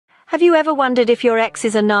Have you ever wondered if your ex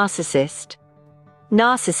is a narcissist?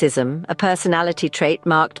 Narcissism, a personality trait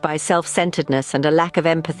marked by self-centeredness and a lack of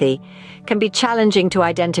empathy, can be challenging to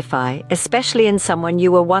identify, especially in someone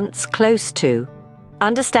you were once close to.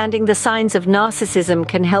 Understanding the signs of narcissism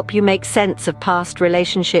can help you make sense of past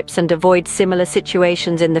relationships and avoid similar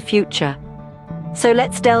situations in the future. So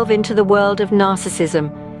let's delve into the world of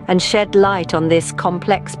narcissism and shed light on this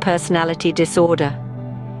complex personality disorder.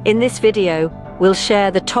 In this video, we'll share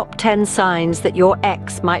the top 10 signs that your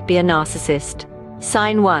ex might be a narcissist.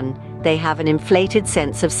 Sign 1. They have an inflated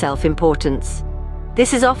sense of self-importance.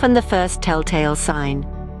 This is often the first telltale sign.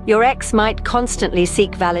 Your ex might constantly seek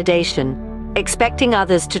validation, expecting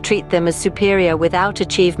others to treat them as superior without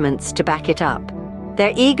achievements to back it up.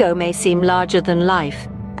 Their ego may seem larger than life,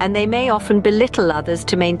 and they may often belittle others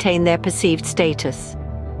to maintain their perceived status.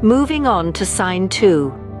 Moving on to sign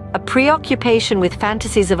 2. A preoccupation with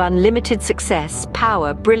fantasies of unlimited success,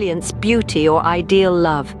 power, brilliance, beauty, or ideal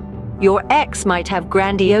love. Your ex might have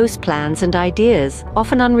grandiose plans and ideas,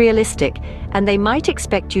 often unrealistic, and they might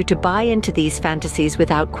expect you to buy into these fantasies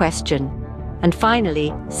without question. And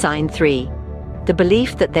finally, sign 3. The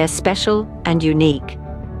belief that they're special and unique.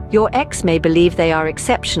 Your ex may believe they are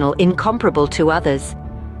exceptional, incomparable to others.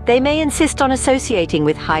 They may insist on associating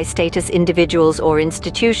with high-status individuals or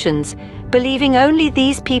institutions, believing only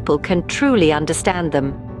these people can truly understand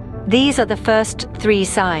them. These are the first 3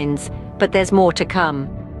 signs, but there's more to come.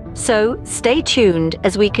 So, stay tuned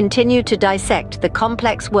as we continue to dissect the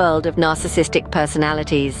complex world of narcissistic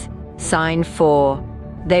personalities. Sign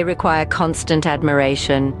 4. They require constant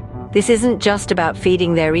admiration. This isn't just about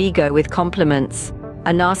feeding their ego with compliments.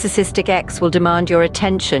 A narcissistic ex will demand your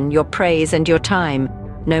attention, your praise, and your time,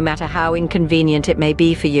 no matter how inconvenient it may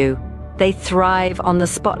be for you. They thrive on the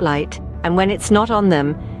spotlight, and when it's not on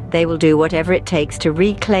them, they will do whatever it takes to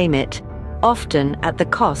reclaim it, often at the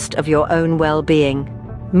cost of your own well-being.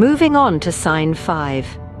 Moving on to sign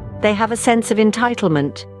 5. They have a sense of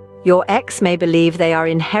entitlement. Your ex may believe they are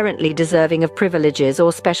inherently deserving of privileges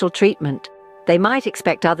or special treatment. They might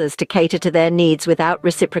expect others to cater to their needs without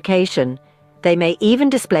reciprocation. They may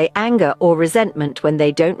even display anger or resentment when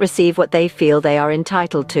they don't receive what they feel they are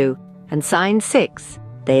entitled to. And sign 6.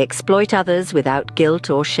 They exploit others without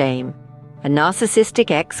guilt or shame. A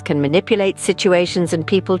narcissistic ex can manipulate situations and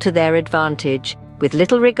people to their advantage, with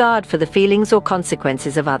little regard for the feelings or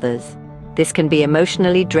consequences of others. This can be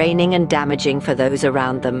emotionally draining and damaging for those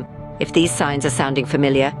around them. If these signs are sounding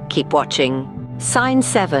familiar, keep watching. Sign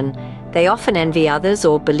 7. They often envy others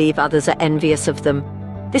or believe others are envious of them.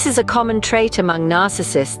 This is a common trait among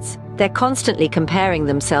narcissists. They're constantly comparing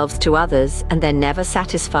themselves to others, and they're never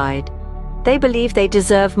satisfied. They believe they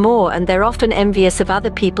deserve more, and they're often envious of other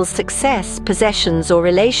people's success, possessions, or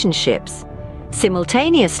relationships.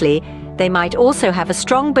 Simultaneously, they might also have a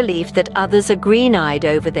strong belief that others are green-eyed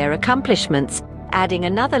over their accomplishments, adding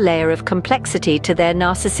another layer of complexity to their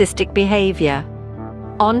narcissistic behavior.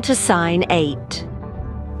 On to sign 8.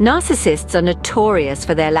 Narcissists are notorious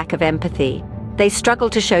for their lack of empathy. They struggle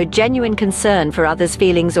to show genuine concern for others'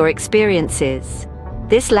 feelings or experiences.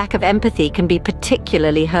 This lack of empathy can be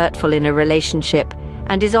particularly hurtful in a relationship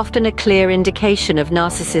and is often a clear indication of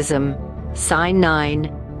narcissism. Sign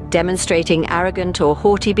 9. Demonstrating arrogant or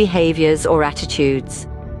haughty behaviors or attitudes.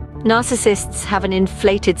 Narcissists have an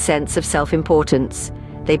inflated sense of self-importance.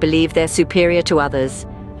 They believe they're superior to others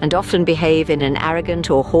and often behave in an arrogant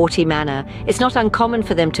or haughty manner. It's not uncommon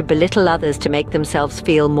for them to belittle others to make themselves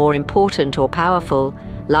feel more important or powerful.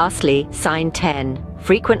 Lastly, sign 10.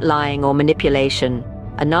 Frequent lying or manipulation.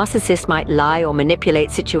 A narcissist might lie or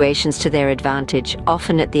manipulate situations to their advantage,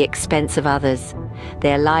 often at the expense of others.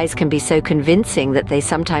 Their lies can be so convincing that they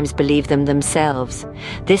sometimes believe them themselves.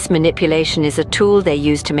 This manipulation is a tool they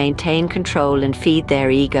use to maintain control and feed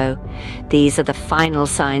their ego. These are the final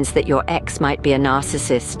signs that your ex might be a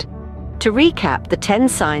narcissist. To recap, the 10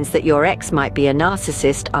 signs that your ex might be a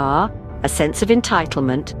narcissist are a sense of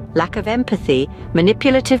entitlement, lack of empathy,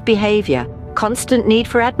 manipulative behavior, constant need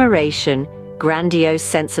for admiration, grandiose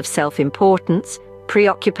sense of self-importance,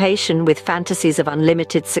 preoccupation with fantasies of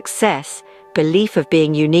unlimited success, belief of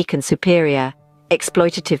being unique and superior,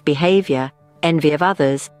 exploitative behavior, envy of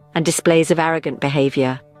others, and displays of arrogant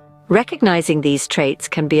behavior. Recognizing these traits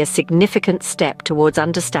can be a significant step towards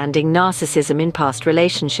understanding narcissism in past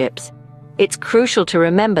relationships. It's crucial to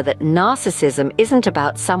remember that narcissism isn't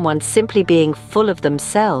about someone simply being full of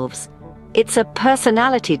themselves. It's a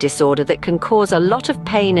personality disorder that can cause a lot of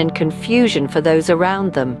pain and confusion for those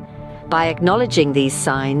around them. By acknowledging these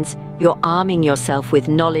signs, you're arming yourself with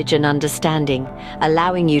knowledge and understanding,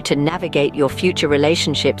 allowing you to navigate your future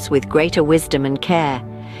relationships with greater wisdom and care.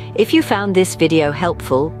 If you found this video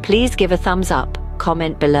helpful, please give a thumbs up,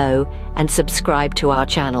 comment below, and subscribe to our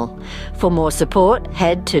channel. For more support,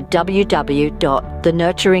 head to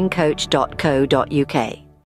www.thenurturingcoach.co.uk.